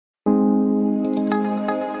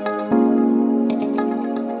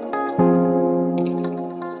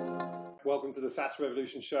Welcome to the SaaS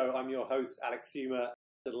Revolution Show. I'm your host, Alex Theuma.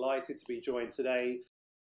 Delighted to be joined today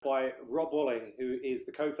by Rob Walling, who is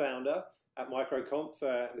the co-founder at MicroConf,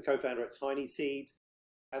 the co-founder at TinySeed,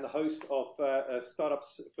 and the host of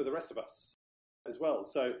Startups for the Rest of Us as well.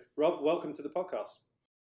 So, Rob, welcome to the podcast.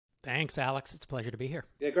 Thanks, Alex. It's a pleasure to be here.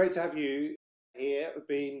 Yeah, great to have you here. I've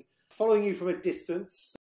been following you from a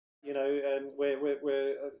distance, and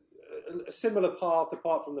we're a similar path,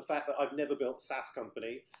 apart from the fact that I've never built a SaaS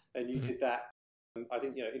company, and you did that, I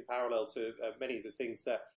think, in parallel to many of the things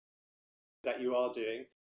that you are doing.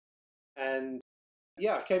 And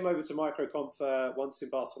yeah, I came over to MicroConf once in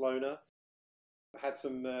Barcelona. I had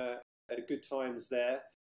some good times there,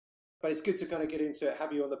 but it's good to kind of get into it,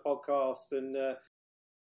 have you on the podcast, and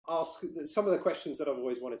ask some of the questions that I've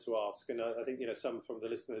always wanted to ask, and I think some from the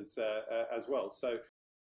listeners as well. So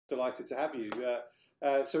delighted to have you.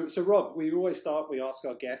 So Rob, we always start. We ask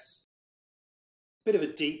our guests a bit of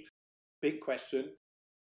a big question.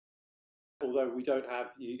 Although we don't have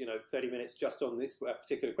 30 minutes just on this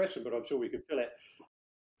particular question, but I'm sure we could fill it.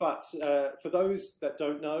 But for those that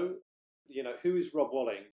don't know, who is Rob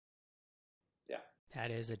Walling? Yeah,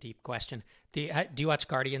 that is a deep question. Do you watch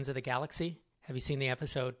Guardians of the Galaxy? Have you seen the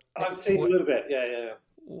episode? I've seen a little bit. Yeah.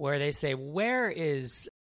 Where they say, where is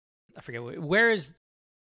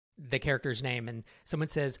the character's name? And someone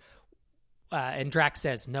says, and Drax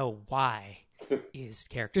says, no, why is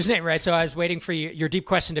character's name, right? So I was waiting for your deep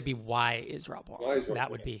question to be, why is Rob Walling?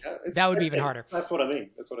 That would be even harder. That's what I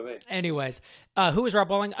mean. Anyways, who is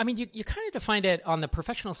Rob Walling? I mean, you kind of defined it on the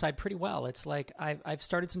professional side pretty well. It's like I've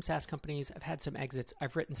started some SaaS companies. I've had some exits.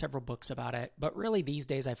 I've written several books about it. But really these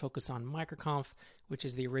days I focus on MicroConf, which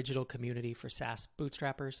is the original community for SaaS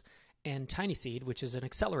bootstrappers, and TinySeed, which is an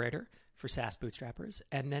accelerator for SaaS bootstrappers,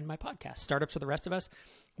 and then my podcast, Startups for the Rest of Us,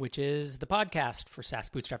 which is the podcast for SaaS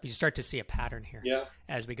bootstrappers. You start to see a pattern here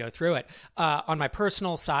as we go through it. On my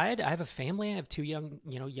personal side, I have a family. I have two young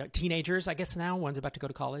teenagers, I guess now. One's about to go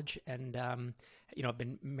to college, and I've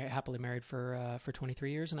been happily married for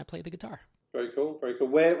 23 years, and I play the guitar. Very cool.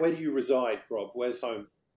 Where do you reside, Rob? Where's home?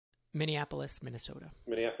 Minneapolis, Minnesota.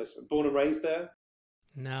 Minneapolis. Born and raised there?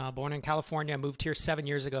 No, born in California. I moved here 7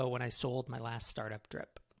 years ago when I sold my last startup,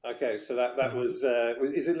 Drip. Okay, so that was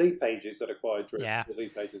is it Lead Pages that acquired Drip? Yeah.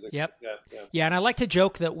 Lead Pages. Okay. Yep. Yeah, and I like to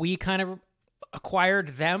joke that we kind of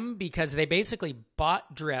acquired them because they basically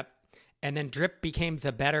bought Drip, and then Drip became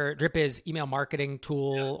Drip is email marketing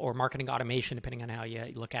tool or marketing automation, depending on how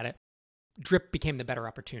you look at it. Drip became the better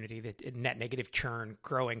opportunity, the net negative churn,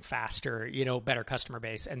 growing faster, better customer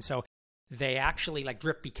base. And so they actually,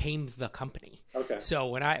 Drip became the company. Okay. So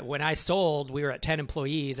when I sold, we were at 10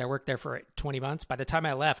 employees. I worked there for 20 months. By the time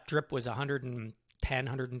I left, Drip was 110,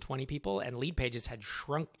 120 people, and Lead Pages had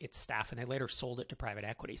shrunk its staff, and they later sold it to private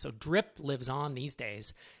equity. So Drip lives on these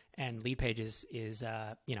days, and Lead Pages is,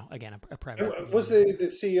 again, a private equity. Was the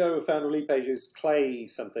CEO or founder of Lead Pages Clay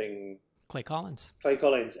something? Clay Collins.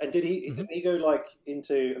 And did he go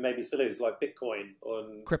into, maybe still is, Bitcoin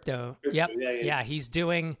on crypto? Yep. Yeah. He's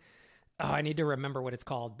doing. Oh, I need to remember what it's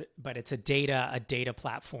called, but it's a data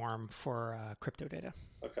platform for crypto data.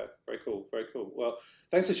 Okay, very cool. Well,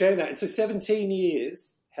 thanks for sharing that. And so 17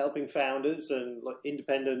 years helping founders and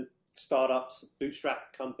independent startups,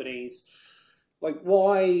 bootstrap companies.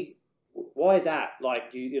 Why that?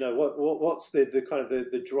 What's the kind of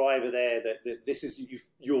the driver there that this is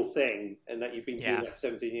your thing and that you've been doing that for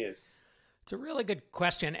 17 years? It's a really good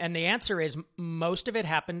question. And the answer is most of it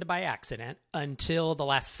happened by accident until the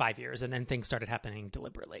last 5 years. And then things started happening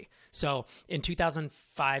deliberately. So in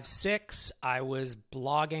 2005-06, I was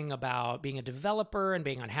blogging about being a developer and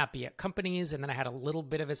being unhappy at companies. And then I had a little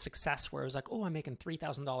bit of a success where I was like, I'm making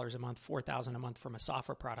 $3,000 a month, $4,000 a month from a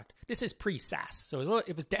software product. This is pre-SaaS. So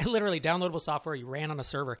it was literally downloadable software. You ran on a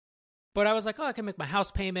server. But I was like, I can make my house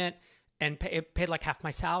payment, and it paid half my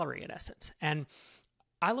salary in essence. And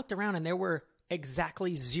I looked around and there were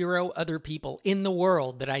exactly 0 other people in the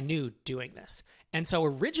world that I knew doing this. And so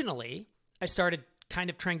originally I started kind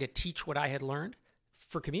of trying to teach what I had learned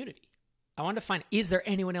for community. I wanted to find, is there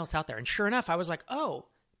anyone else out there? And sure enough, I was like,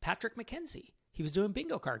 Patrick McKenzie. He was doing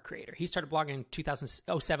Bingo Card Creator. He started blogging in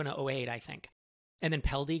 2007 or 08, I think. And then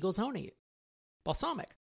Peldi Golzoni,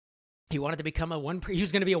 Balsamic. He wanted to become he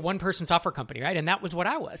was going to be a one-person software company, right? And that was what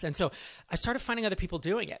I was. And so I started finding other people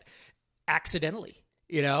doing it accidentally.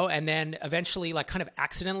 And then eventually kind of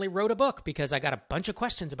accidentally wrote a book because I got a bunch of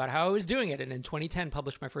questions about how I was doing it. And in 2010,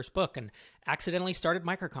 published my first book and accidentally started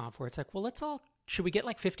MicroConf, where it's like, well, should we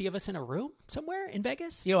get 50 of us in a room somewhere in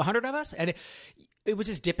Vegas? 100 of us? And it was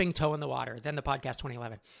just dipping toe in the water. Then the podcast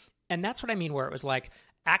 2011. And that's what I mean, where it was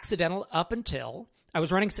accidental up until I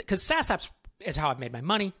was running, because SaaS apps is how I've made my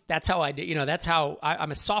money. That's how I do, that's how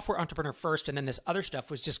I'm a software entrepreneur first. And then this other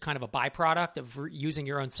stuff was just kind of a byproduct of using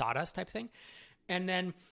your own sawdust type thing. And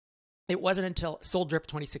then it wasn't until Soul Drip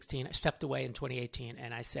 2016, I stepped away in 2018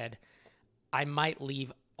 and I said, I might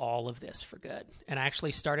leave all of this for good. And I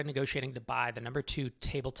actually started negotiating to buy the number 2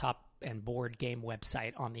 tabletop and board game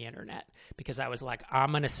website on the internet because I was like, I'm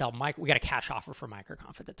going to sell we got a cash offer for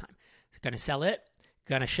MicroConf at the time. Going to sell it,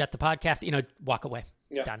 going to shut the podcast, walk away,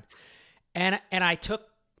 done. And I took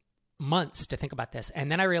months to think about this.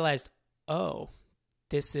 And then I realized,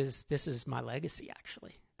 this is my legacy,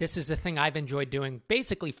 actually. This is the thing I've enjoyed doing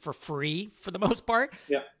basically for free for the most part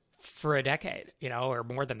for a decade, or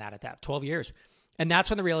more than that at that, 12 years. And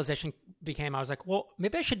that's when the realization became, I was like, well,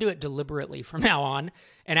 maybe I should do it deliberately from now on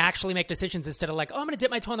and actually make decisions instead of like, I'm going to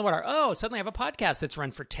dip my toe in the water. Oh, suddenly I have a podcast that's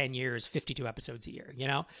run for 10 years, 52 episodes a year,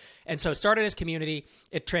 And so it started as community.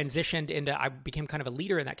 It transitioned into, I became kind of a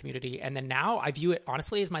leader in that community. And then now I view it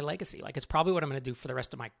honestly as my legacy. Like it's probably what I'm going to do for the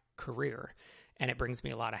rest of my career. And it brings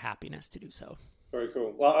me a lot of happiness to do so. Very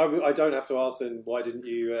cool. Well, I don't have to ask then, why didn't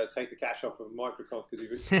you take the cash off of MicroConf? Because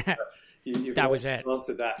you've that was it.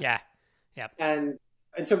 Answered that. Yeah. Yeah. And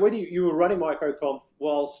so when you were running MicroConf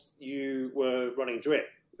whilst you were running Drip,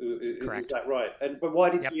 correct. Is that right? But why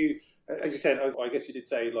did you, as you said, I guess you did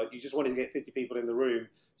say like you just wanted to get 50 people in the room.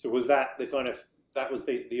 So was that that was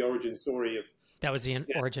the origin story of? That was the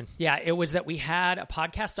origin. Yeah, it was that we had a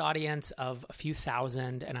podcast audience of a few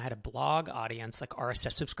thousand, and I had a blog audience, like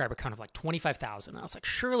RSS subscriber count of like 25,000. I was like,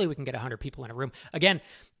 surely we can get 100 people in a room. Again,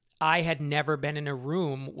 I had never been in a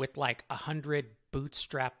room with like 100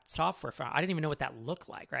 bootstrapped software. I didn't even know what that looked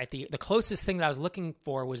like, right? The closest thing that I was looking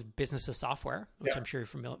for was Business of Software, which I'm sure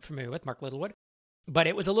you're familiar with, Mark Littlewood. But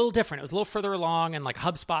it was a little different. It was a little further along, and like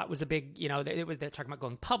HubSpot was a big, they're talking about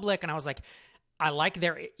going public, and I was like, I like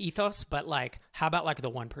their ethos, but like, how about like the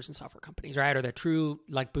one-person software companies, right? Or the true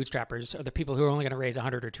like bootstrappers, or the people who are only going to raise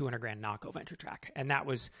 100 or 200 grand, not go venture track. And that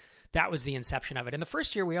was the inception of it. In the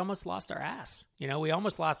first year, we almost lost our ass. We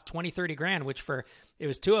almost lost 20, 30 grand, which it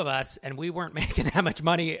was 2 of us, and we weren't making that much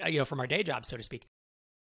money, from our day job, so to speak.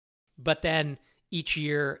 But then each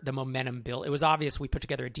year, the momentum built. It was obvious we put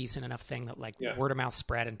together a decent enough thing that like word of mouth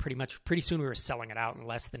spread, and pretty soon we were selling it out in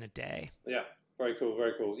less than a day. Yeah, very cool,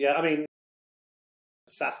 very cool. Yeah, I mean,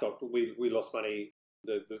 SaaStock, we lost money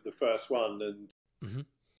the first one, and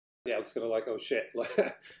I was kind of like, oh shit,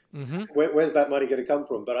 where's that money going to come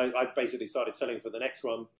from? But I basically started selling for the next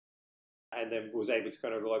one, and then was able to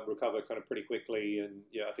kind of like recover kind of pretty quickly. And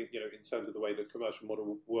I think in terms of the way the commercial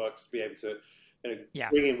model works, to be able to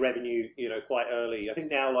bring in revenue quite early. I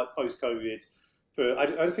think now, like post COVID,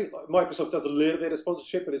 I think Microsoft does a little bit of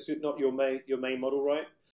sponsorship, but it's not your main model, right?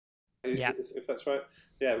 If that's right.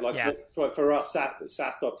 For us,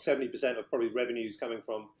 SaaStock, 70% of probably revenues coming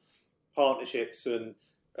from partnerships, and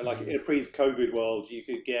like in a pre-COVID world, you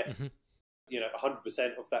could get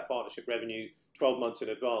 100% of that partnership revenue 12 months in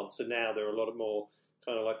advance, and now there are a lot of more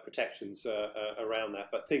kind of like protections around that.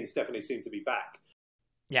 But things definitely seem to be back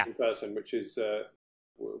in person, which is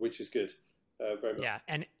good. Very much. Yeah,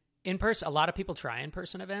 and in person, a lot of people try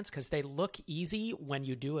in-person events because they look easy when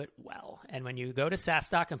you do it well. And when you go to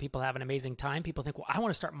SaaStock and people have an amazing time, people think, well, I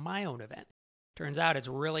want to start my own event. Turns out it's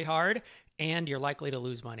really hard, and you're likely to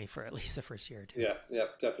lose money for at least the first year or two. Yeah,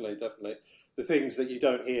 definitely. The things that you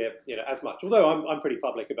don't hear, as much. Although I'm pretty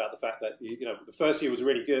public about the fact that the first year was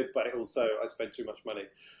really good, but it also I spent too much money.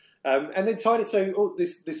 And then tied it so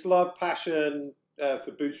this love, passion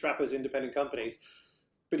for bootstrappers, independent companies,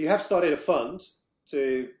 but you have started a fund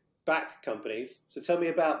to back companies. So tell me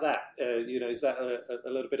about that. Is that a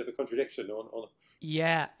little bit of a contradiction on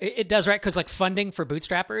Yeah, it does, right? Because like funding for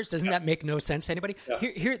bootstrappers, doesn't that make no sense to anybody? Yeah.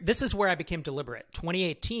 Here, this is where I became deliberate.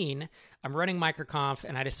 2018, I'm running MicroConf,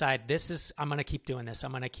 and I decide I'm going to keep doing this.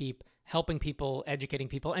 I'm going to keep helping people, educating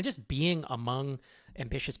people, and just being among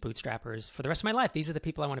ambitious bootstrappers for the rest of my life. These are the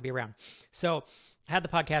people I want to be around. So I had the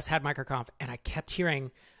podcast, had MicroConf, and I kept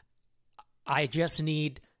hearing, I just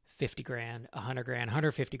need 50 grand, 100 grand,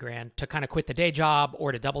 150 grand to kind of quit the day job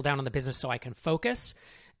or to double down on the business so I can focus.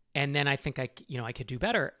 And then I think I could do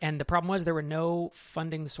better. And the problem was there were no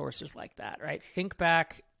funding sources like that, right? Think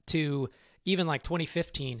back to even like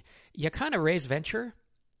 2015, you kind of raise venture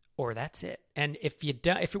or that's it. And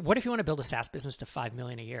what if you want to build a SaaS business to 5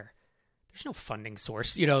 million a year? There's no funding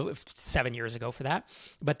source, 7 years ago for that.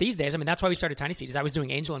 But these days, that's why we started TinySeed, is I was doing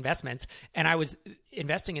angel investments, and I was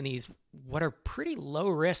investing in these, what are pretty low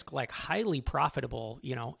risk, like highly profitable,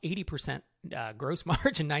 80% gross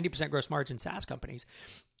margin, 90% gross margin SaaS companies.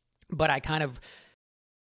 But I kind of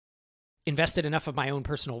invested enough of my own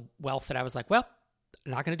personal wealth that I was like, well,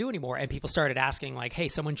 not going to do anymore. And people started asking like, hey,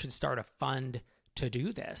 someone should start a fund to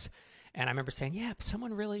do this. And I remember saying, yeah,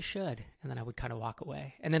 someone really should. And then I would kind of walk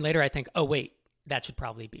away. And then later I think, oh, wait, that should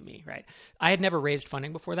probably be me, right? I had never raised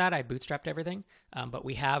funding before that. I bootstrapped everything. But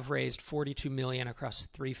we have raised $42 million across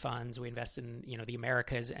 3 funds. We invest in, the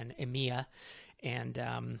Americas and EMEA.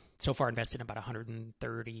 And so far invested in about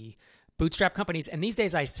 130 bootstrap companies. And these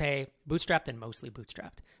days I say bootstrapped and mostly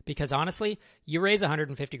bootstrapped, because honestly, you raise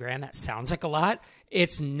 150 grand, that sounds like a lot.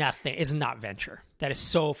 It's nothing. It's not venture. That is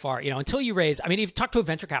so far, until you raise, if you talk to a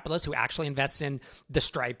venture capitalist who actually invests in the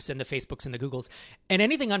Stripes and the Facebooks and the Googles, and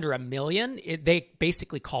anything under $1 million, they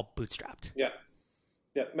basically call bootstrapped. Yeah.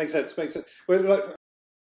 Yeah. Makes sense. Well,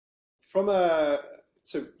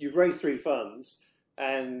 so you've raised 3 funds,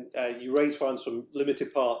 and you raise funds from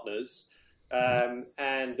limited partners.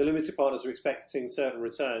 And the limited partners are expecting certain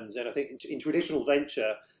returns. And I think in traditional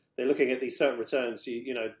venture, they're looking at these certain returns.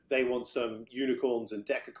 They want some unicorns and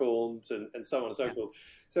decacorns and so on and so forth.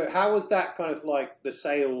 So how was that kind of like the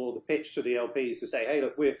sale or the pitch to the LPs to say, hey,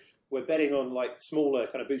 look, we're betting on like smaller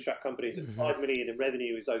kind of bootstrap companies at 5 million in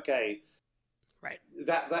revenue is okay. Right.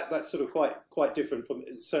 That's sort of quite different from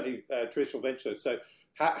certainly traditional venture. So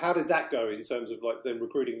how did that go in terms of like them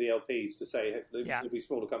recruiting the LPs to say, hey, there'll be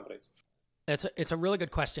smaller companies? It's a really good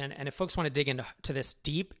question. And if folks want to dig into this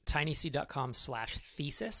deep,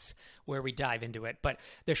 tinyseed.com/thesis, where we dive into it. But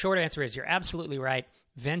the short answer is you're absolutely right.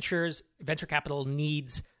 Venture capital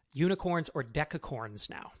needs unicorns or decacorns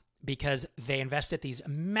now, because they invest at these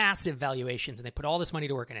massive valuations and they put all this money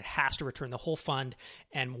to work and it has to return the whole fund,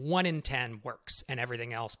 and 1 in 10 works and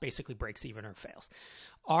everything else basically breaks even or fails.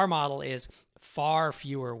 Our model is far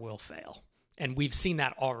fewer will fail. And we've seen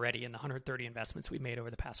that already in the 130 investments we've made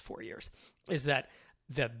over the past 4 years, is that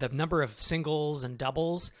the number of singles and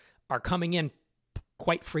doubles are coming in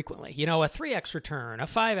quite frequently. A 3x return, a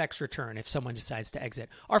 5x return if someone decides to exit.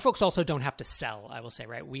 Our folks also don't have to sell, I will say,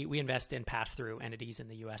 right? We invest in pass-through entities in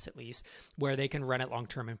the US at least, where they can run it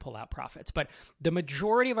long-term and pull out profits. But the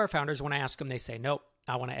majority of our founders, when I ask them, they say, nope,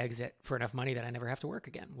 I want to exit for enough money that I never have to work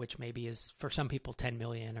again, which maybe is for some people 10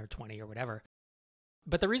 million or 20 or whatever.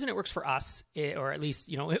 But the reason it works for us, or at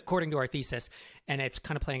least, according to our thesis, and it's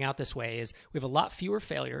kind of playing out this way, is we have a lot fewer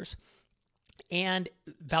failures and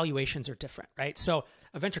valuations are different, right? So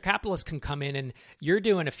a venture capitalist can come in and you're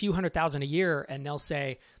doing a few $100,000 a year and they'll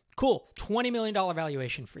say, cool, $20 million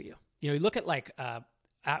valuation for you. You look at like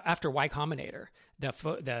after Y Combinator,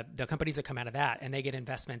 the companies that come out of that, and they get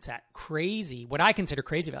investments at what I consider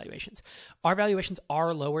crazy valuations. Our valuations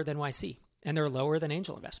are lower than YC. And they're lower than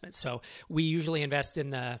angel investments. So we usually invest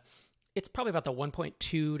in it's probably about the 1.2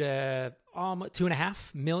 to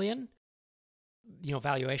 2.5 million,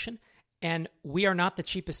 valuation. And we are not the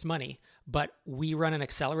cheapest money, but we run an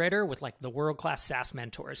accelerator with like the world-class SaaS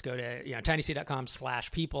mentors. Go to,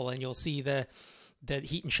 tinyseed.com/people, and you'll see the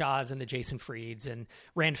Heaton Shaws and the Jason Frieds and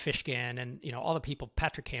Rand Fishkin and, all the people,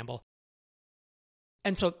 Patrick Campbell.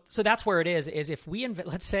 And so that's where it is if we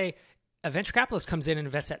let's say, a venture capitalist comes in and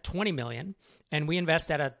invests at 20 million, and we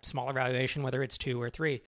invest at a smaller valuation, whether it's 2 or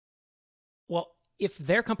 3. Well, if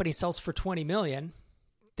their company sells for 20 million,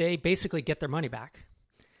 they basically get their money back.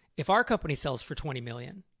 If our company sells for 20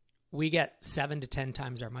 million, we get 7 to 10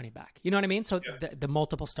 times our money back. You know what I mean? So the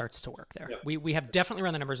multiple starts to work there. Yeah. We have definitely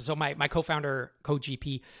run the numbers. So my co-founder,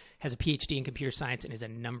 co-GP, has a PhD in computer science and is a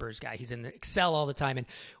numbers guy. He's in Excel all the time. And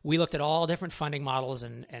we looked at all different funding models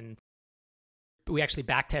and we actually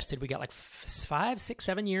back tested. We got like 5, 6,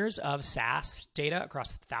 7 years of SaaS data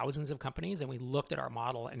across thousands of companies, and we looked at our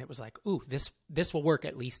model, and it was like, ooh, this will work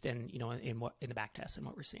at least in the back test and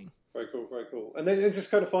what we're seeing. Very cool, very cool. And then just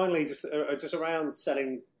kind of finally, just around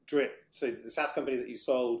selling Drip. So the SaaS company that you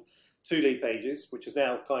sold to Lead Pages, which is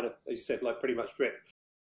now kind of, as you said, like pretty much Drip.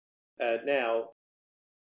 Now,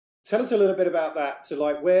 tell us a little bit about that. So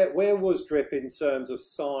like, where was Drip in terms of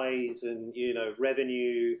size and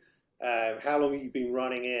revenue? How long have you been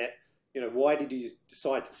running it? Why did you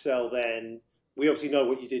decide to sell then? We obviously know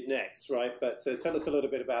what you did next, right? But tell us a little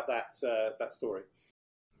bit about that story.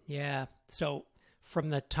 Yeah. So from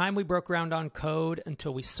the time we broke ground on code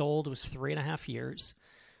until we sold was 3.5 years.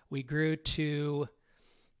 We grew to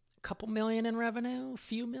a couple million in revenue, a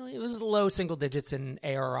few million. It was low single digits in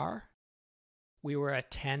ARR. We were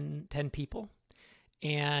at 10 people.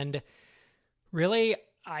 And really,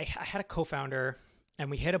 I had a co-founder,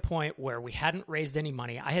 and we hit a point where we hadn't raised any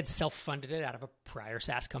money. I had self-funded it out of a prior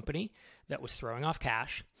SaaS company that was throwing off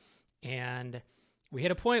cash. And we hit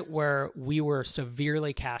a point where we were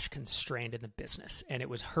severely cash constrained in the business, and it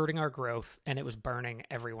was hurting our growth, and it was burning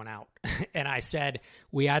everyone out. And I said,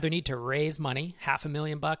 we either need to raise money,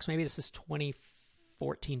 $500,000 bucks, maybe this is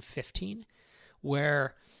 2014, 15.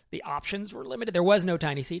 where the options were limited. There was no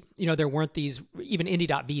TinySeed. There weren't these, even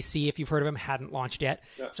indie.vc, if you've heard of them, hadn't launched yet.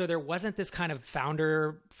 Yeah. So there wasn't this kind of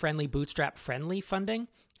founder-friendly, bootstrap-friendly funding.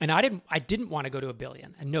 And I didn't want to go to $1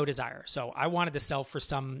 billion, and no desire. So I wanted to sell for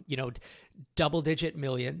some, double-digit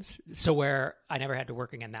millions. So where I never had to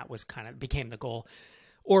work again, that was became the goal.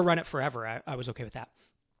 Or run it forever. I was okay with that.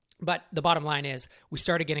 But the bottom line is we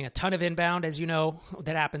started getting a ton of inbound, as you know,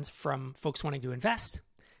 that happens from folks wanting to invest,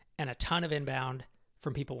 and a ton of inbound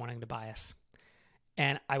from people wanting to buy us.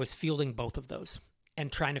 And I was fielding both of those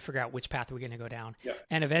and trying to figure out which path we're going to go down. Yeah.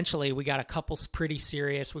 And eventually we got a couple pretty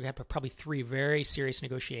serious, we had probably 3 very serious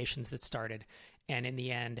negotiations that started. And in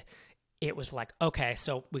the end, it was like, okay,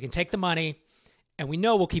 so we can take the money and we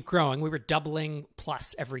know we'll keep growing. We were doubling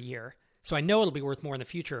plus every year. So I know it'll be worth more in the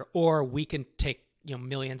future, or we can take,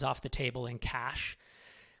 millions off the table in cash.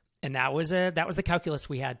 And that was the calculus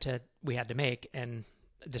we had to make, and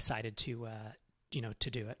decided to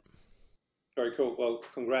do it. Very cool. Well,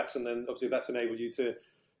 congrats. And then obviously that's enabled you to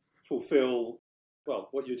fulfill,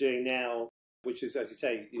 what you're doing now, which is, as you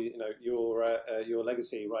say, your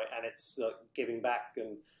legacy, right? And it's giving back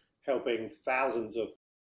and helping thousands of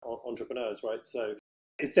entrepreneurs, right? So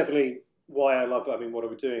it's definitely why I love, what are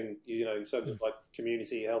we doing, in terms of like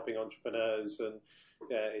community, helping entrepreneurs, and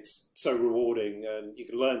it's so rewarding, and you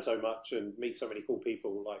can learn so much and meet so many cool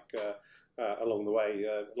people along the way.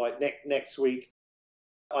 Like next week,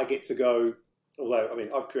 I get to go, although,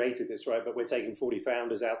 I've created this, right? But we're taking 40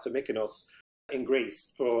 founders out to Mykonos in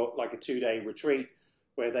Greece for like a 2-day retreat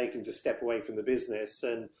where they can just step away from the business,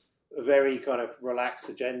 and a very kind of relaxed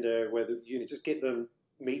agenda where just get them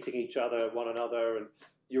meeting each other, one another, and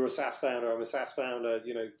you're a SaaS founder, I'm a SaaS founder,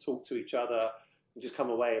 talk to each other and just come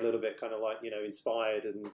away a little bit kind of like, inspired,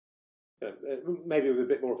 and maybe with a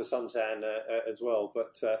bit more of a suntan as well.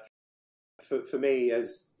 But for me,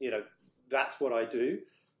 as that's what I do.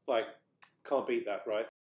 Like, can't beat that, right?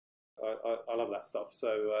 I love that stuff.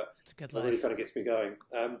 So it's a good it life. really kind of gets me going.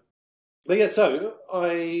 But yeah, so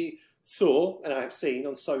I saw, and I have seen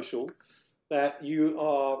on social, that you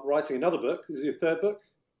are writing another book. This is your 3rd book?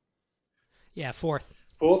 Yeah, 4th.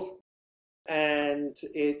 And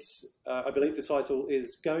it's, I believe the title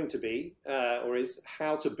is going to be, or is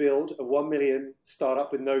How to Build a 1 Million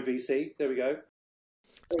Startup with No VC. There we go.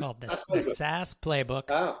 It's called the SaaS Playbook.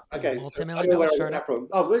 Ah, okay. So, I don't know where I got that from.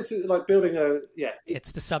 Oh, it's like building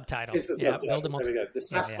it's the subtitle. It's the subtitle. Build a there we go. The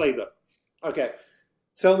SaaS Playbook. Okay.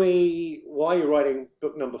 Tell me why you're writing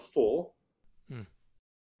book number 4.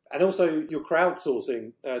 And also you're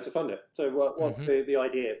crowdsourcing to fund it. So what's the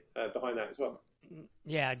idea behind that as well?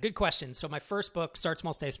 Yeah, good question. So my first book, Start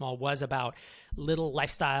Small, Stay Small, was about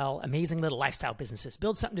amazing little lifestyle businesses.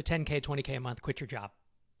 Build something to 10K, 20K a month, quit your job.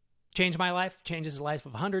 Changed my life, changes the life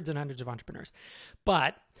of hundreds and hundreds of entrepreneurs.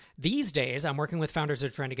 But these days, I'm working with founders that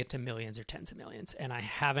are trying to get to millions or tens of millions, and I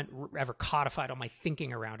haven't ever codified all my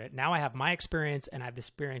thinking around it. Now I have my experience, and I have the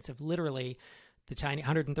experience of literally the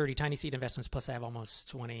 130 TinySeed investments, plus I have almost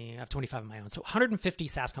 20, I have 25 of my own. So 150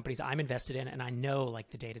 SaaS companies I'm invested in, and I know like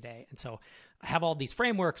the day-to-day. And so I have all these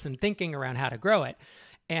frameworks and thinking around how to grow it.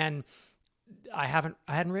 And I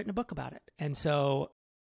hadn't written a book about it. And so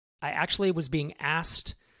I actually was being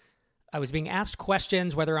asked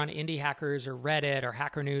questions, whether on Indie Hackers or Reddit or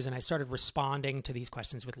Hacker News, and I started responding to these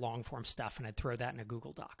questions with long form stuff, and I'd throw that in a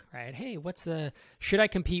Google Doc, right? Hey, should I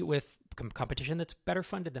compete with competition that's better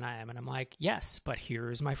funded than I am? And I'm like, yes, but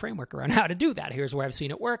here's my framework around how to do that. Here's where I've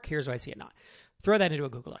seen it work. Here's where I see it not. Throw that into a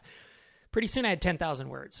Google Doc. Pretty soon I had 10,000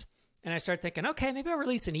 words, and I started thinking, okay, maybe I'll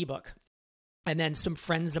release an ebook. And then some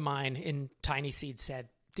friends of mine in TinySeed said,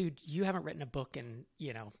 dude, you haven't written a book in,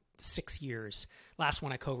 6 years. Last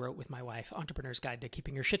one I co-wrote with my wife, Entrepreneur's Guide to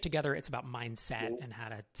Keeping Your Shit Together. It's about mindset and how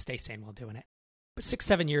to stay sane while doing it. But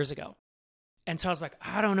 6-7 years ago. And so I was like,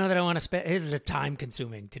 I don't know that I want to spend, this is a time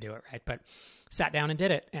consuming to do it, right? But sat down and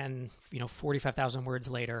did it. And, 45,000 words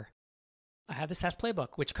later, I had the SaaS Playbook,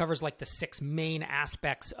 which covers like the 6 main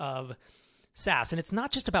aspects of SaaS. And it's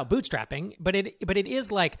not just about bootstrapping, but it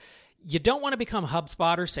is like, you don't want to become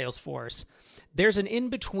HubSpot or Salesforce. There's an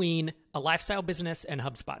in-between a lifestyle business and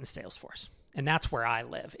HubSpot and Salesforce. And that's where I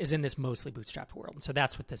live, is in this mostly bootstrapped world. And so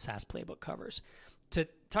that's what the SaaS Playbook covers. To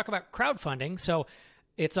talk about crowdfunding, so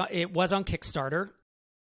it was on Kickstarter.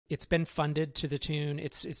 It's been funded to the tune,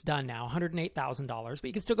 it's done now, $108,000, but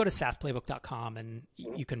you can still go to SaaSplaybook.com and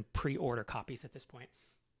you can pre-order copies at this point.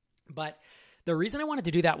 But the reason I wanted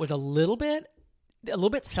to do that was a little bit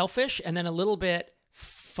selfish and then a little bit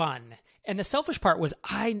fun. And the selfish part was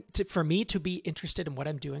for me to be interested in what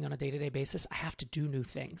I'm doing on a day-to-day basis, I have to do new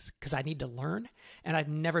things because I need to learn. And I've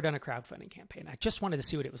never done a crowdfunding campaign. I just wanted to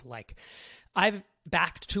see what it was like. I've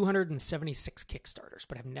backed 276 Kickstarters,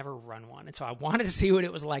 but I've never run one. And so I wanted to see what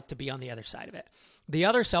it was like to be on the other side of it. The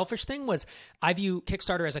other selfish thing was I view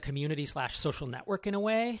Kickstarter as a community / social network in a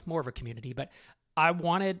way, more of a community, but I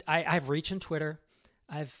have reach on Twitter.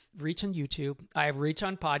 I've reach on YouTube. I have reach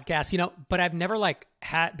on podcasts, but I've never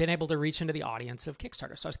been able to reach into the audience of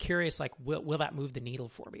Kickstarter. So I was curious, will that move the needle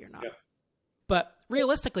for me or not? Yeah. But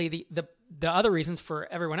realistically, the other reasons for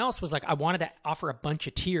everyone else was I wanted to offer a bunch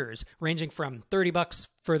of tiers ranging from $30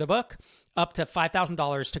 for the book up to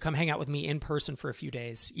 $5,000 to come hang out with me in person for a few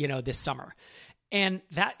days, this summer. And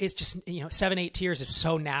that is just, 7, 8 tiers is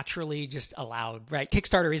so naturally just allowed, right?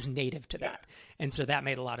 Kickstarter is native to that. And so that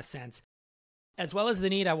made a lot of sense. As well as the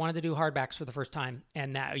need, I wanted to do hardbacks for the first time,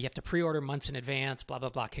 and that you have to pre-order months in advance, blah, blah,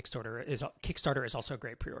 blah. Kickstarter is also a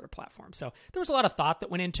great pre-order platform. So there was a lot of thought that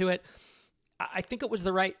went into it. I think it was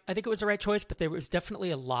the right choice, but there was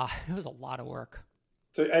definitely a lot of work.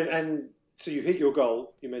 So so you hit your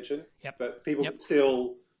goal, you mentioned. Yep. But people can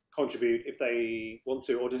still contribute if they want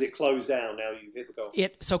to, or does it close down now you've hit the goal?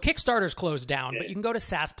 So Kickstarter's closed down, but you can go to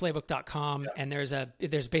SaaSplaybook.com and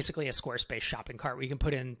there's basically a Squarespace shopping cart where you can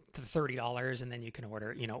put in the $30 and then you can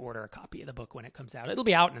order a copy of the book when it comes out. It'll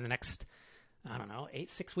be out in the next, I don't know,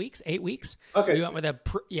 8 weeks. Okay. We went with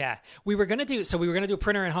we were going to do a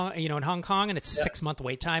printer in Hong Kong, and it's 6-month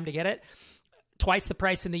wait time to get it. Twice the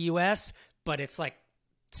price in the US, but it's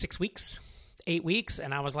 6 weeks. 8 weeks,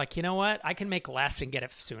 and I was like, you know what? I can make less and get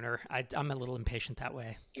it sooner. I'm a little impatient that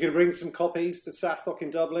way. You gonna bring some copies to SaaStock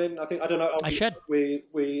in Dublin? I don't know. I should. We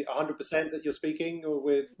 100% that you're speaking, or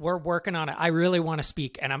we're working on it. I really want to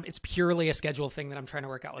speak, and it's purely a schedule thing that I'm trying to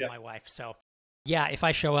work out with my wife. So, yeah, if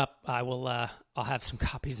I show up, I will. I'll have some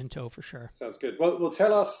copies in tow for sure. Sounds good. Well,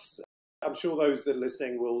 tell us. I'm sure those that are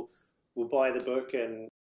listening will buy the book and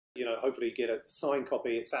hopefully get a signed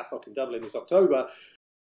copy at SaaStock in Dublin this October.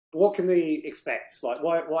 What can they expect?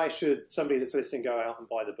 Why should somebody that's listening go out and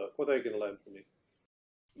buy the book? What are they going to learn from you?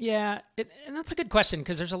 Yeah, and that's a good question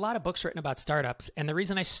because there's a lot of books written about startups. And the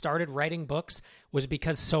reason I started writing books was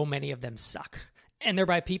because so many of them suck. And they're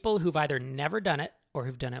by people who've either never done it or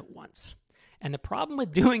who've done it once. And the problem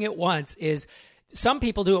with doing it once is some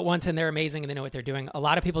people do it once and they're amazing and they know what they're doing. A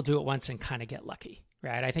lot of people do it once and kind of get lucky,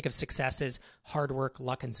 right? I think of success as hard work,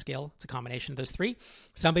 luck, and skill. It's a combination of those three.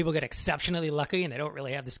 Some people get exceptionally lucky and they don't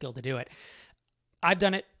really have the skill to do it. I've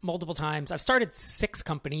done it multiple times. I've started 6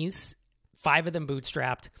 companies, 5 of them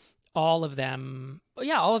bootstrapped. All of them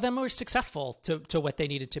were successful to what they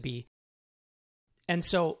needed to be. And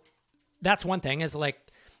so that's one thing is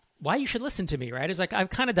why you should listen to me, right? Is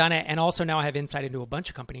I've kind of done it. And also now I have insight into a bunch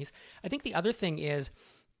of companies. I think the other thing is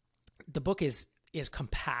the book is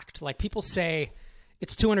compact. People say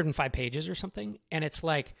it's 205 pages or something. And it's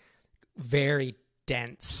very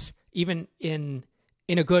dense, even in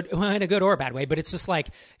a good or a bad way. But it's just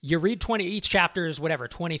you read each chapter is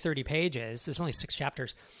 20, 30 pages. There's only 6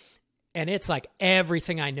 chapters. And it's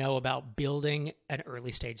everything I know about building an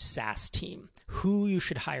early stage SaaS team, who you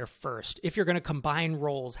should hire first, if you're going to combine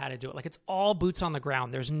roles, how to do it. It's all boots on the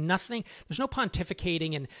ground. There's no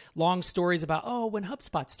pontificating and long stories about, when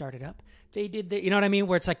HubSpot started up, they did that. You know what I mean?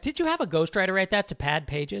 Where it's did you have a ghostwriter write that to pad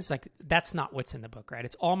pages? That's not what's in the book, right?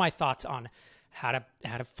 It's all my thoughts on how to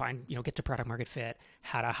find, get to product market fit,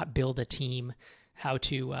 how to build a team, how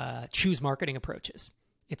to choose marketing approaches.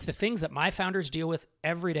 It's the things that my founders deal with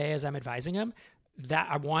every day as I'm advising them that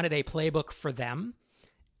I wanted a playbook for them.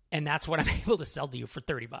 And that's what I'm able to sell to you for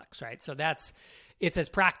 $30, right? So it's as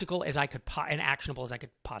practical as I could and actionable as I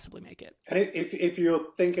could possibly make it. And if you're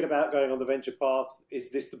thinking about going on the venture path,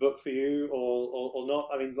 is this the book for you or not?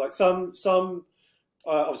 I mean, some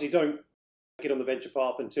obviously don't get on the venture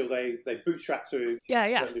path until they bootstrap to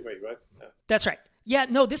a degree, right? Yeah. That's right. Yeah,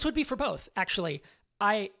 no, this would be for both, actually.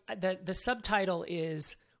 The subtitle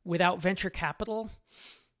is Without Venture Capital,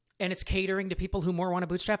 and it's catering to people who more want to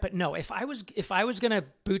bootstrap. But no, if I was going to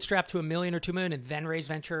bootstrap to $1 million or $2 million and then raise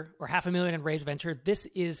venture, or $500,000 and raise venture, this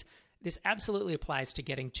absolutely applies to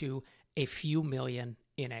getting to a few million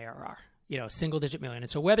in ARR, single-digit million. And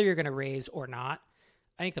so whether you're going to raise or not,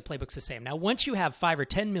 I think the playbook's the same. Now, once you have $5 or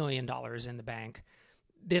 $10 million in the bank,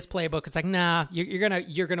 this playbook is nah,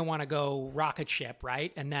 you're gonna want to go rocket ship,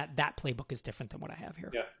 right? And that playbook is different than what I have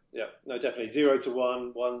here. Yeah, no, definitely 0 to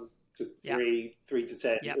 1, 1 to 3, 3 to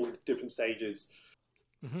 10, all different stages.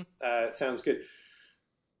 Mm-hmm. Sounds good.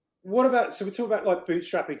 What about? So we talk about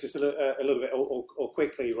bootstrapping just a little bit or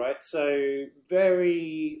quickly, right? So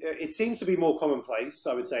it seems to be more commonplace,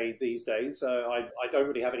 I would say these days. I don't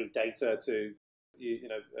really have any data to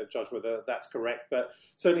judge whether that's correct, but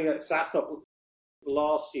certainly at SaaStock.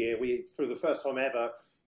 Last year, we, for the first time ever,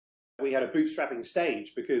 We had a bootstrapping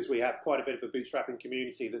stage because we have quite a bit of a bootstrapping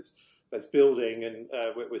community that's building, and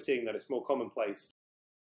we're seeing that it's more commonplace.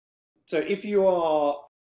 So if you are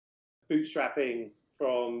bootstrapping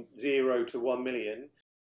from 0 to 1 million,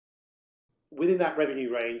 within that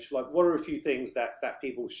revenue range, like what are a few things that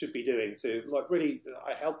people should be doing to like really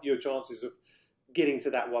help your chances of getting to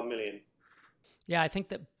that 1 million? Yeah, I think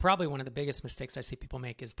that probably one of the biggest mistakes I see people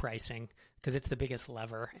make is pricing, because it's the biggest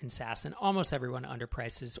lever in SaaS, and almost everyone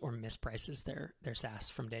underprices or misprices their SaaS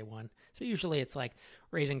from day one. So usually it's like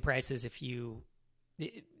raising prices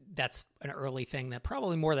that's an early thing that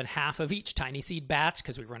probably more than half of each TinySeed batch,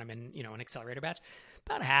 because we run them in, an accelerator batch,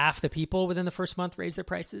 about half the people within the first month raise their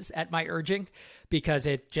prices at my urging, because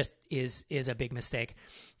it just is a big mistake.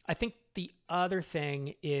 I think the other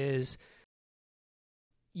thing is,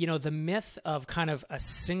 the myth of kind of a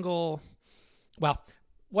single, well,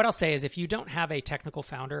 what I'll say is if you don't have a technical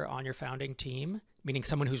founder on your founding team, meaning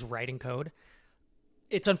someone who's writing code,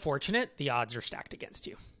 it's unfortunate. The odds are stacked against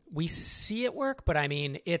you. We see it work, but I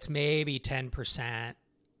mean, it's maybe 10%,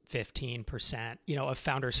 15%, of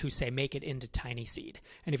founders who say make it into TinySeed.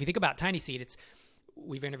 And if you think about TinySeed,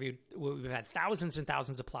 we've had thousands and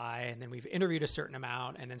thousands apply, and then we've interviewed a certain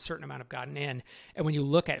amount, and then a certain amount have gotten in. And when you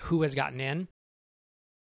look at who has gotten in,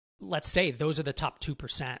 let's say those are the top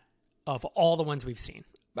 2% of all the ones we've seen.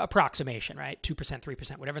 Approximation, right? 2%,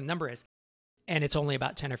 3%, whatever the number is. And it's only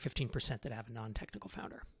about 10 or 15% that have a non-technical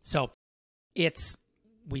founder. So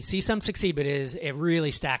we see some succeed, but it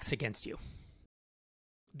really stacks against you.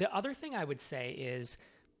 The other thing I would say is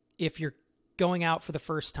if you're going out for the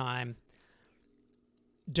first time,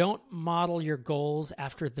 don't model your goals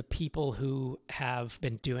after the people who have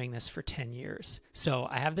been doing this for 10 years. So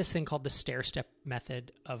I have this thing called the stair-step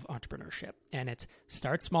method of entrepreneurship, and it's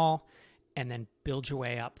start small and then build your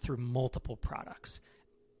way up through multiple products.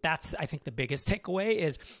 That's, I think, the biggest takeaway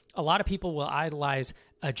is a lot of people will idolize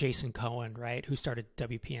a Jason Cohen, right, who started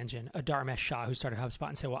WP Engine, a Dharmesh Shah who started HubSpot,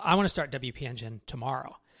 and say, well, I want to start WP Engine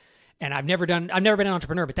tomorrow. And I've never been an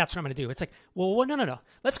entrepreneur, but that's what I'm going to do. It's like, well, no.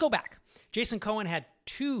 Let's go back. Jason Cohen had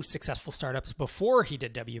 2 successful startups before he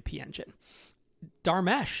did WP Engine.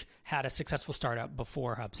 Dharmesh had a successful startup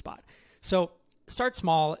before HubSpot. So start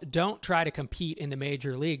small. Don't try to compete in the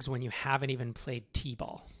major leagues when you haven't even played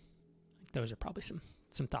T-ball. Those are probably some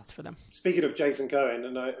thoughts for them. Speaking of Jason Cohen,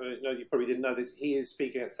 and I know you probably didn't know this, he is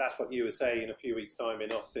speaking at SaaStock USA in a few weeks' time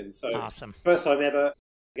in Austin. So awesome. First time ever.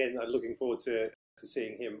 Again, I'm looking forward to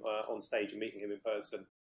seeing him on stage and meeting him in person.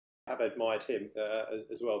 I have admired him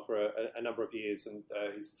as well for a number of years, and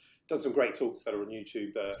he's done some great talks that are on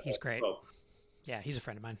YouTube. He's great. As well. Yeah, he's a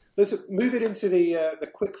friend of mine. Let's move it into the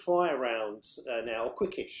quick fire round now, or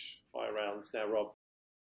quickish fire round now, Rob.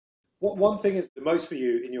 What one thing is the most for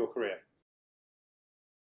you in your career?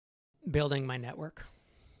 Building my network.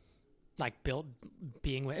 Like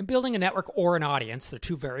building a network or an audience. They're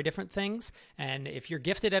 2 very different things. And if you're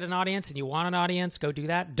gifted at an audience and you want an audience, go do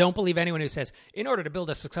that. Don't believe anyone who says, in order to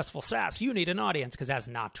build a successful SaaS, you need an audience, because that's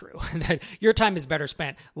not true. Your time is better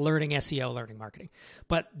spent learning SEO, learning marketing.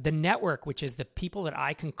 But the network, which is the people that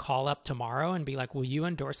I can call up tomorrow and be like, will you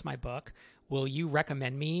endorse my book? Will you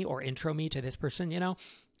recommend me or intro me to this person?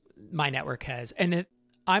 My network has. And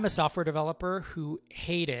I'm a software developer who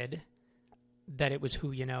hated that it was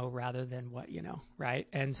who you know rather than what you know, right?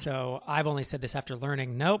 And so I've only said this after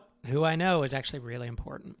learning, nope, who I know is actually really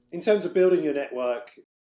important. In terms of building your network,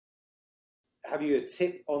 have you a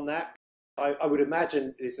tip on that? I would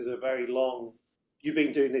imagine this is a very long, you've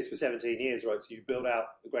been doing this for 17 years, right? So you build out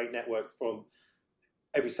a great network from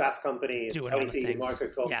every SaaS company, TinySeed and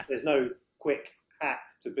Microsoft. Yeah. There's no quick hack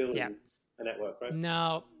to building a network, right?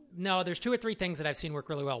 No, there's 2 or 3 things that I've seen work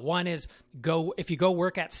really well. One is if you go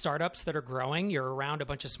work at startups that are growing, you're around a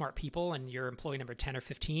bunch of smart people and you're employee number 10 or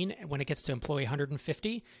 15. And when it gets to employee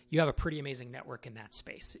 150, you have a pretty amazing network in that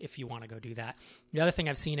space if you want to go do that. The other thing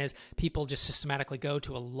I've seen is people just systematically go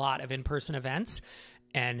to a lot of in-person events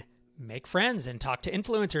and make friends and talk to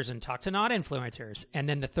influencers and talk to non-influencers. And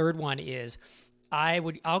then the third one is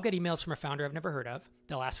I'll get emails from a founder I've never heard of.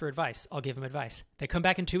 They'll ask for advice. I'll give them advice. They come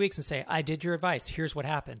back in 2 weeks and say, I did your advice. Here's what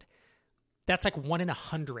happened. That's like 1 in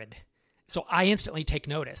 100. So I instantly take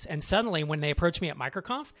notice. And suddenly when they approach me at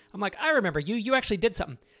MicroConf, I'm like, I remember you. You actually did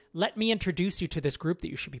something. Let me introduce you to this group that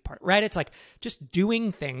you should be part of, right? It's like just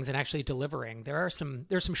doing things and actually delivering. There's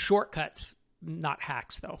some shortcuts, not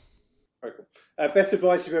hacks though. Very cool. Best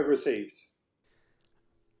advice you've ever received?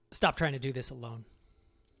 Stop trying to do this alone.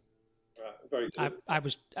 Very good. I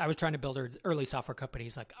was trying to build early software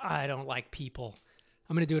companies. Like, I don't like people.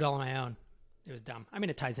 I'm going to do it all on my own. It was dumb. I mean,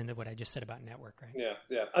 it ties into what I just said about network, right?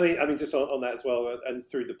 Yeah. I mean, just on that as well, and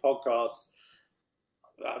through the podcast,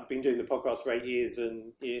 I've been doing the podcast for 8 years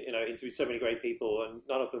and, interviewed so many great people, and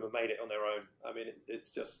none of them have made it on their own. I mean,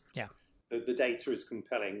 it's just, the data is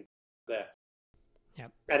compelling there. Yeah.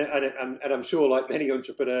 And I'm sure, like many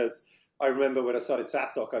entrepreneurs, I remember when I started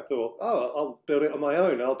SaaStock, I thought, I'll build it on my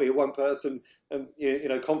own. I'll be a one person and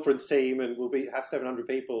conference team, and we'll have 700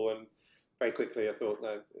 people. And very quickly I thought,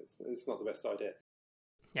 no, it's not the best idea.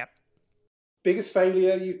 Yep. Biggest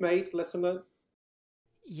failure you've made, lesson learned?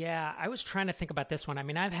 Yeah, I was trying to think about this one. I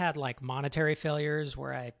mean, I've had like monetary failures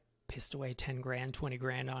where I pissed away 10 grand, 20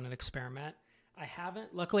 grand on an experiment.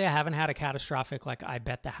 Luckily I haven't had a catastrophic, like I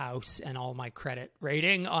bet the house and all my credit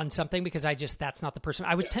rating on something, because that's not the person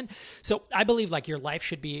I was. So I believe like your life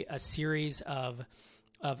should be a series of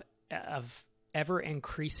ever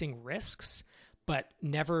increasing risks, but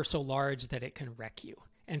never so large that it can wreck you.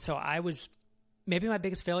 And so maybe my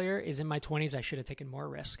biggest failure is in my 20s. I should have taken more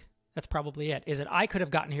risk. That's probably it. Is that I could have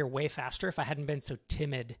gotten here way faster if I hadn't been so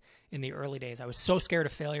timid in the early days. I was so scared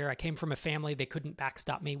of failure. I came from a family, they couldn't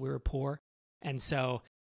backstop me. We were poor. And so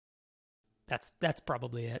that's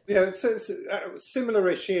probably it. Yeah, it's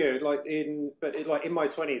similar-ish here. Like in my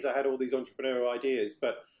 20s, I had all these entrepreneurial ideas,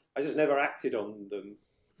 but I just never acted on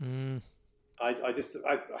them. I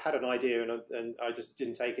had an idea and I just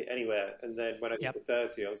didn't take it anywhere. And then when I got to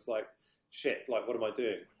 30, I was like, shit, like what am I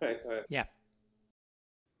doing? Yeah.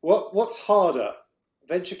 What's harder,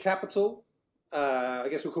 venture capital? I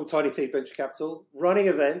guess we'll call TinySeed venture capital. Running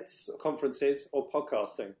events, or conferences, or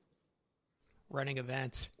podcasting. Running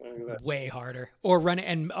events, way harder. Or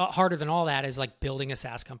harder than all that is like building a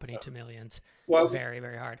SaaS company to millions. Well, very,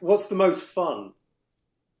 very hard. What's the most fun?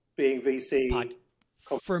 Being VC.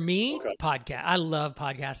 For me, podcast. I love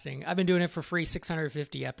podcasting. I've been doing it for free,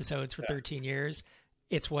 650 episodes for 13 years.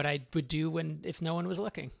 It's what I would do if no one was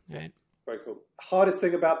looking. Right. Very cool. Hardest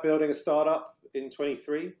thing about building a startup in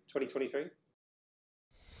 2023?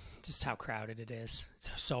 Just how crowded it is.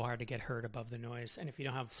 It's so hard to get heard above the noise. And if you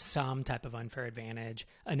don't have some type of unfair advantage,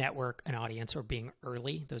 a network, an audience, or being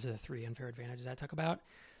early, those are the 3 unfair advantages I talk about.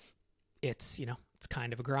 It's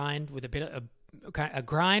kind of a grind with a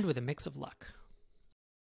grind with a mix of luck.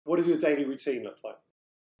 What does your daily routine look like?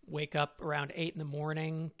 Wake up around 8 in the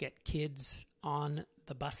morning, get kids on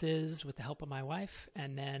the buses with the help of my wife,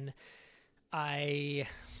 and then I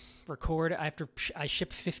record. I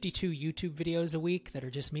ship 52 YouTube videos a week that are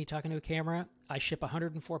just me talking to a camera. I ship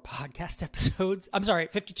 104 podcast episodes. I'm sorry,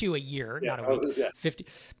 52 a year, not a week.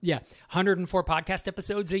 104 podcast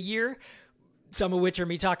episodes a year, some of which are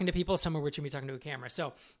me talking to people, some of which are me talking to a camera.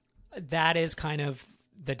 So that is kind of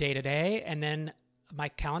the day-to-day. And then my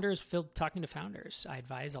calendar is filled talking to founders. I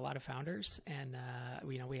advise a lot of founders, and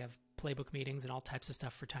we have playbook meetings and all types of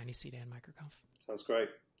stuff for TinySeed and MicroConf. Sounds great.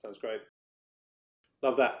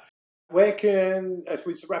 Love that. Where can, as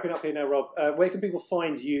we're wrapping up here now, Rob, where can people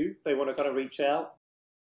find you? They want to kind of reach out.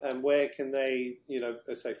 And where can they,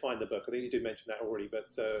 let's say, find the book? I think you did mention that already,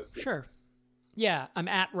 but... Sure. Yeah, I'm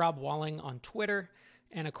at Rob Walling on Twitter.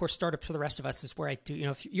 And of course, Startup for the Rest of Us is where I do,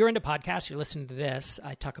 if you're into podcasts, you're listening to this,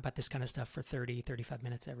 I talk about this kind of stuff for 30, 35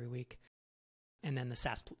 minutes every week. And then the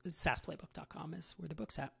SaaSplaybook.com is where the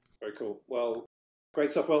book's at. Very cool. Well, great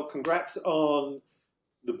stuff. Well, congrats on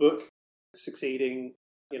the book succeeding,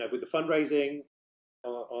 with the fundraising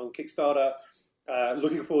on Kickstarter.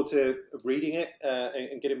 Looking forward to reading it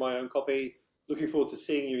and getting my own copy. Looking forward to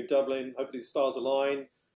seeing you in Dublin. Hopefully the stars align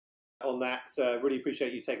on that. Really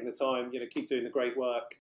appreciate you taking the time. Keep doing the great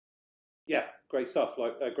work. Yeah, great stuff.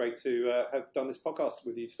 Great to have done this podcast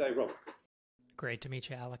with you today, Rob. Great to meet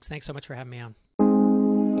you, Alex. Thanks so much for having me on.